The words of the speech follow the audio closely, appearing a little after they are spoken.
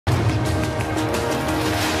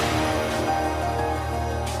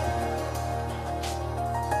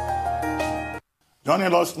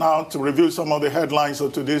Joining us now to review some of the headlines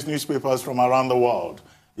of today's newspapers from around the world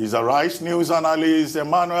is Arise News analyst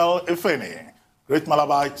Emmanuel Ifeni. Great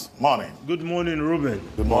Malabite, morning. Good morning, Ruben.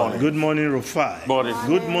 Good morning. Good morning, Rufai. Morning.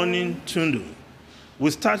 Good morning, Tundu.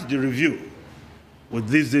 We start the review with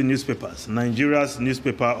these day newspapers, Nigeria's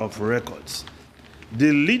newspaper of records.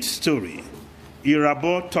 The lead story,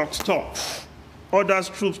 Irabor talks tough, orders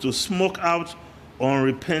troops to smoke out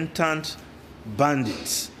unrepentant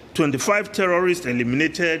bandits. 25 terrorists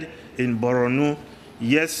eliminated in Borno.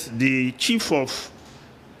 Yes, the chief of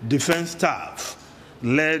defense staff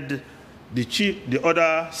led the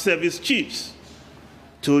other service chiefs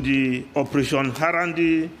to the Operation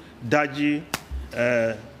Harandi Daji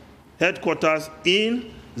headquarters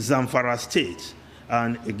in Zamfara State.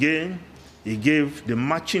 And again, he gave the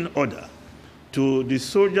marching order to the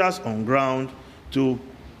soldiers on ground to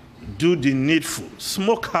do the needful,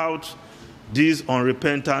 smoke out these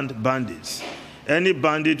unrepentant bandits. Any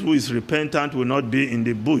bandit who is repentant will not be in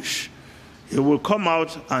the bush. He will come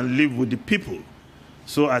out and live with the people.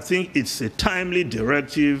 So I think it's a timely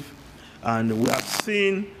directive, and we have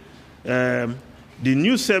seen the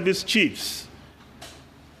new service chiefs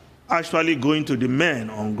actually going to the men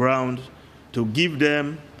on ground to give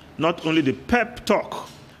them not only the pep talk,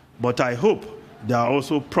 but I hope they are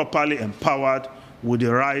also properly empowered with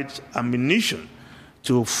the right ammunition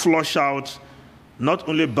to flush out not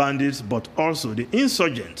only bandits, but also the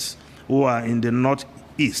insurgents who are in the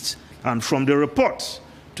northeast. And from the reports,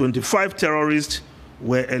 25 terrorists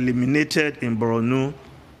were eliminated in Borno.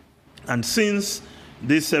 And since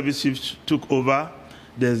these service chiefs took over,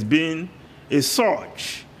 there's been a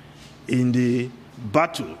surge in the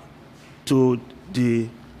battle to the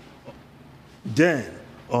den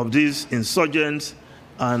of these insurgents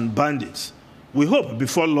and bandits. We hope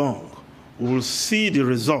before long we'll see the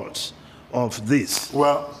results of this.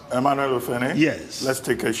 Well, Emmanuel Ifeni, yes. Let's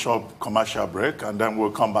take a short commercial break, and then we'll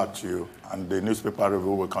come back to you, and the newspaper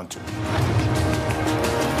review will continue.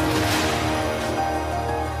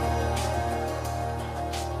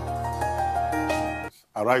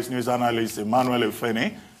 Arise News analyst Emmanuel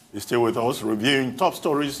Ifeni is still with us, reviewing top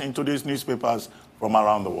stories in today's newspapers from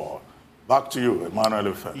around the world. Back to you,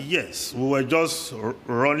 Emmanuel Ifeni. Yes, we were just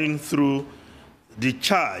running through the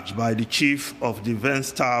charge by the chief of defense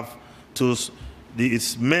staff to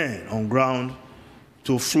its men on ground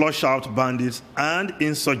to flush out bandits and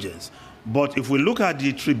insurgents. But if we look at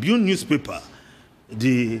the Tribune newspaper,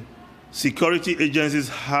 the security agencies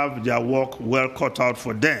have their work well cut out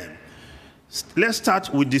for them. Let's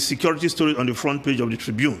start with the security story on the front page of the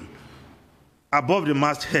Tribune. Above the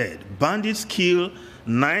masthead, bandits kill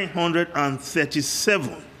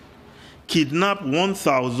 937, kidnap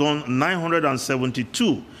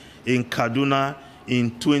 1,972 in Kaduna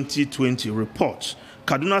in 2020 report.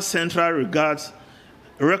 Kaduna Central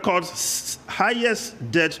records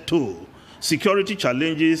highest death toll. Security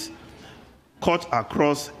challenges cut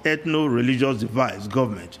across ethno-religious divides.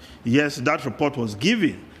 Government. Yes, that report was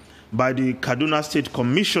given by the Kaduna State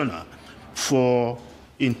Commissioner for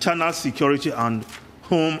Internal Security and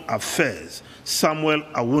Home Affairs, Samuel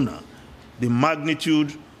Awuna. The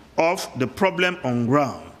magnitude of the problem on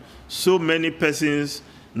ground. So many persons,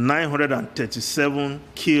 937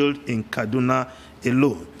 killed in Kaduna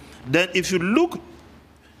alone. Then if you look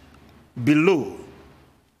below,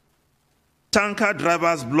 tanker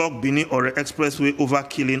drivers block Benin-Ore Expressway over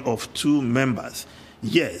killing of 2 members.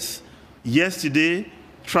 Yes, yesterday,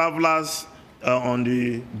 travelers on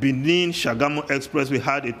the Benin-Shagamu Expressway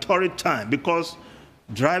had a torrid time because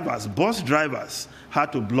bus drivers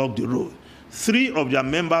had to block the road. 3 of their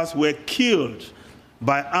members were killed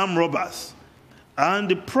by armed robbers. And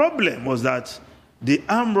the problem was that the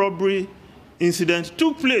armed robbery incident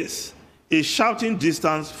took place a shouting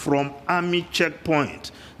distance from Army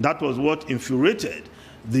checkpoint. That was what infuriated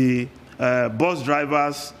the bus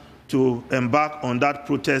drivers to embark on that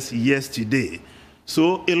protest yesterday.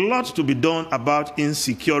 So a lot to be done about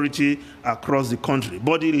insecurity across the country.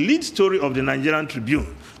 But the lead story of the Nigerian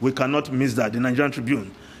Tribune, we cannot miss that, the Nigerian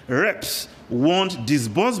Tribune. Reps want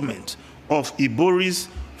disbursement of Ibori's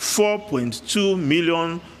 £4.2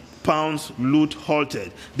 million loot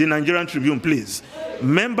halted. The Nigerian Tribune, please.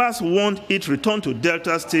 Members want it returned to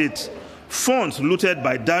Delta State. Funds looted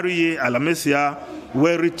by Dariye Alamesia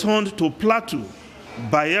were returned to Plateau.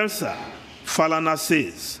 Bayelsa, Falana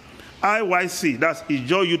says. IYC, that's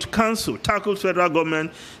Ijaw Youth Council, tackles federal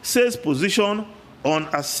government, says position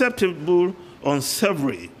unacceptable on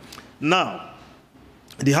Severy. Now,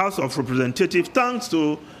 the House of Representatives, thanks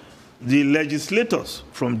to the legislators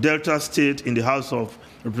from Delta State in the House of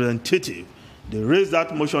Representatives, they raised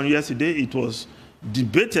that motion yesterday. It was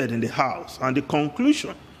debated in the House, and the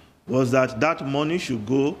conclusion was that that money should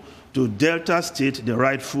go to Delta State, the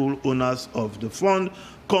rightful owners of the fund,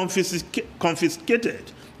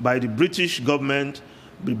 confiscated by the British government,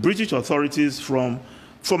 the British authorities from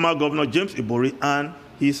former Governor James Ibori and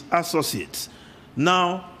his associates.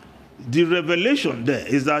 Now, the revelation there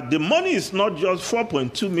is that the money is not just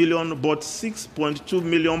 4.2 million, but 6.2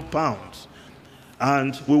 million pounds.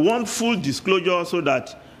 And we want full disclosure so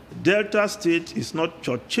that Delta State is not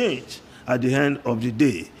shortchanged at the end of the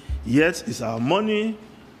day. Yes, it's our money,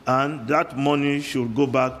 and that money should go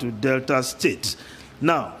back to Delta State.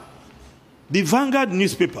 Now, the Vanguard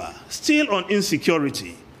newspaper, still on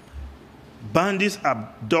insecurity. Bandits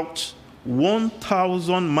abduct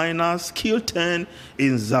 1,000 miners, kill 10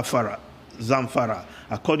 in Zamfara,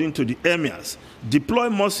 according to the emirs. Deploy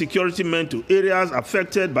more security men to areas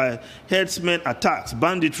affected by herdsmen attacks,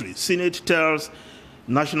 banditry. Senate tells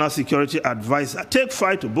National Security Advisor. Take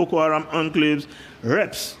fight to Boko Haram enclaves.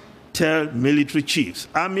 Reps tell military chiefs.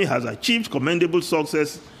 Army has achieved commendable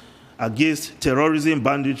success against terrorism,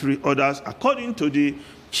 banditry, others, according to the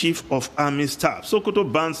Chief of Army Staff. Sokoto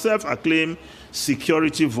bans self-acclaimed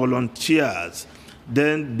security volunteers.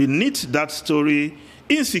 Then beneath that story,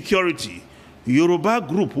 insecurity. Yoruba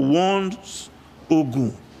group warns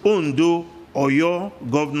Ogun, Ondo, Oyo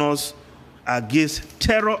governors against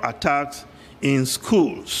terror attacks in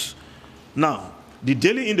schools. Now, the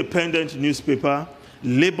Daily Independent newspaper,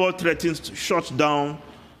 Labour threatens shutdown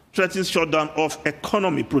of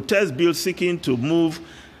economy. Protest bill seeking to move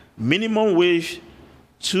minimum wage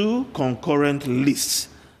to concurrent lists.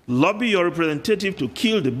 Lobby your representative to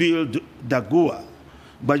kill the bill, Dagoa.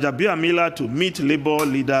 Gbajabiamila to meet Labour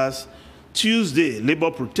leaders. Tuesday,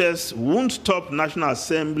 Labour protests won't stop National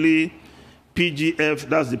Assembly, PGF,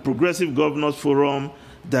 that's the Progressive Governors Forum,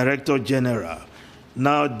 Director General.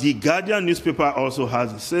 Now, the Guardian newspaper also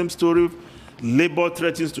has the same story. Labour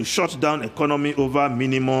threatens to shut down economy over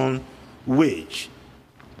minimum wage.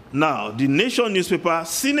 Now, the Nation newspaper,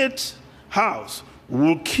 Senate House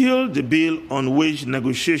will kill the bill on wage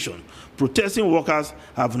negotiation. Protesting workers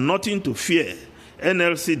have nothing to fear.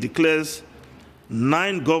 NLC declares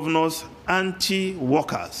 9 governors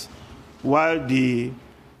anti-workers, while the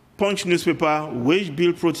Punch newspaper, wage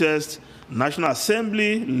bill protest, National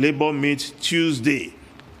Assembly, Labour meet Tuesday.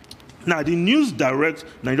 Now, the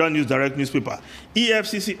Nigerian News Direct newspaper,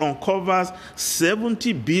 EFCC uncovers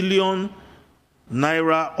 70 billion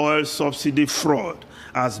naira oil subsidy fraud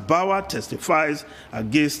as Bauer testifies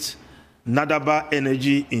against Nadaba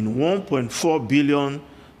Energy in 1.4 billion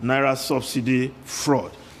naira subsidy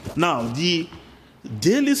fraud. Now, the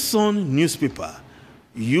Daily Sun newspaper,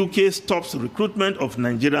 UK stops recruitment of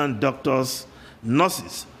Nigerian doctors,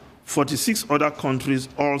 nurses, 46 other countries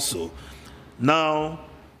also. Now,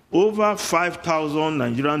 over 5,000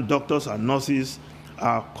 Nigerian doctors and nurses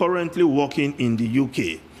are currently working in the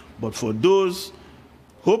UK. But for those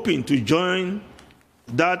hoping to join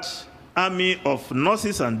that army of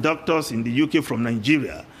nurses and doctors in the UK from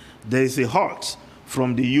Nigeria, there is a halt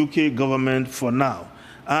from the UK government for now.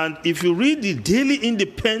 And if you read the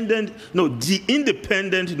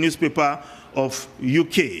Independent newspaper of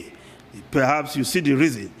UK, perhaps you see the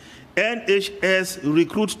reason. NHS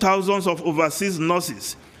recruits thousands of overseas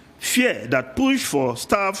nurses. Fear that push for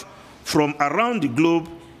staff from around the globe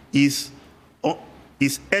is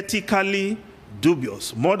ethically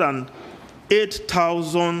dubious. More than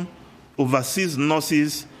 8,000 overseas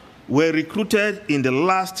nurses were recruited in the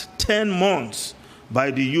last 10 months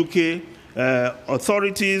by the UK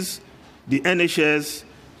authorities, the NHS,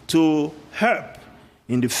 to help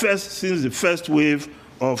since the first wave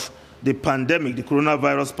of the pandemic, the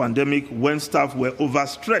coronavirus pandemic, when staff were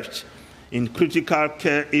overstretched in critical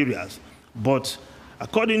care areas. But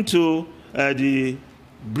according to the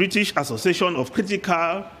British Association of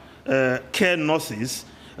Critical Care Nurses,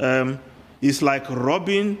 it's like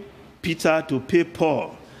robbing Peter to pay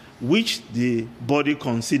Paul, which the body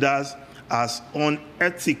considers as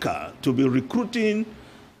unethical, to be recruiting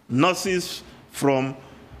nurses from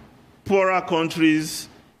poorer countries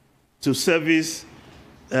to service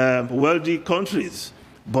wealthy countries.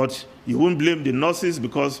 But you won't blame the nurses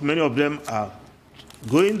because many of them are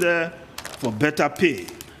going there for better pay.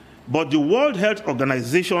 But the World Health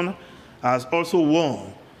Organization has also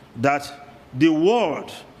warned that the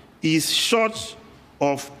world is short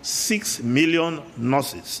of 6 million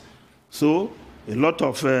nurses. So a lot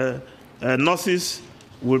of nurses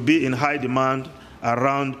will be in high demand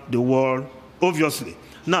around the world, obviously.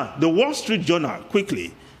 Now, the Wall Street Journal,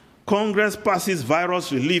 quickly. Congress passes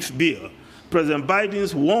virus relief bill. President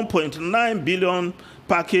Biden's $1.9 billion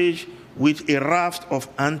package with a raft of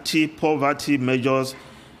anti-poverty measures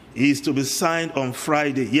is to be signed on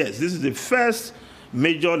Friday. Yes, this is the first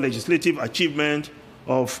major legislative achievement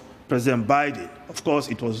of President Biden. Of course,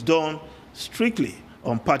 it was done strictly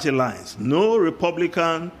on party lines. No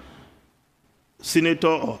Republican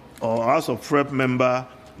senator or House of Rep member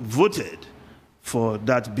voted for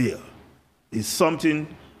that bill. It's something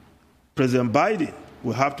President Biden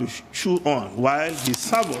will have to chew on while he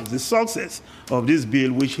savours the success of this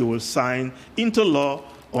bill, which he will sign into law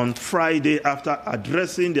on Friday after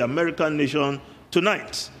addressing the American nation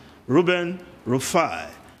tonight. Ruben Rufai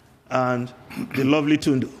and the lovely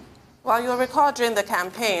Tundu. Well, you'll recall during the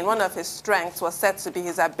campaign, one of his strengths was said to be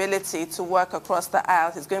his ability to work across the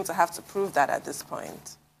aisle. He's going to have to prove that at this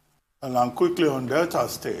point. And quickly on Delta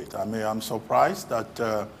State, I mean, I'm surprised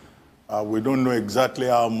that we don't know exactly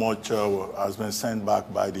how much has been sent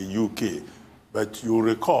back by the UK. But you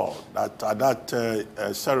recall that at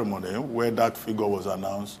that ceremony where that figure was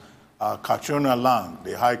announced, Katrina Lang,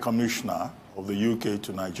 the High Commissioner of the UK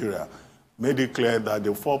to Nigeria, made it clear that the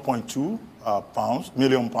 4.2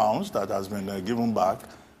 million pounds that has been given back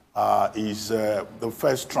is the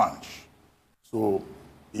first tranche. So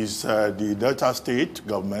is the Delta State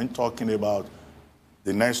government talking about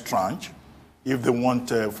the next tranche? If they want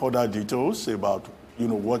further details about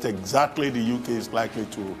what exactly the UK is likely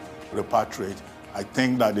to repatriate, I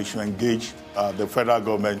think that they should engage the federal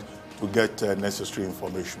government to get necessary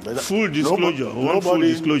information. But full disclosure, full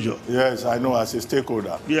disclosure. Yes, I know, as a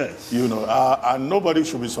stakeholder. Yes. And nobody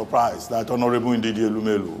should be surprised that Honorable Ndidi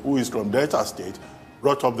Elumelu, who is from Delta State,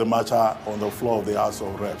 brought up the matter on the floor of the House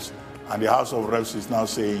of Reps. And the House of Reps is now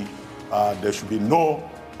saying there should be no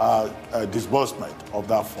disbursement of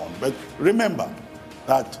that fund. But remember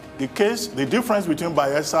that the difference between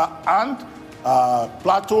Bayelsa and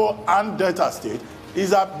Plateau and Delta State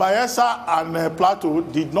is that Bayelsa and Plateau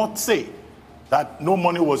did not say that no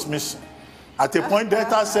money was missing. At a point,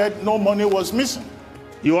 Delta said no money was missing.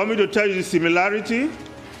 You want me to tell you the similarity?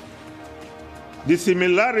 The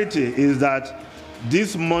similarity is that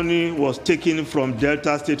this money was taken from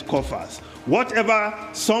Delta State coffers. Whatever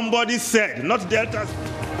somebody said, not Delta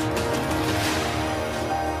State.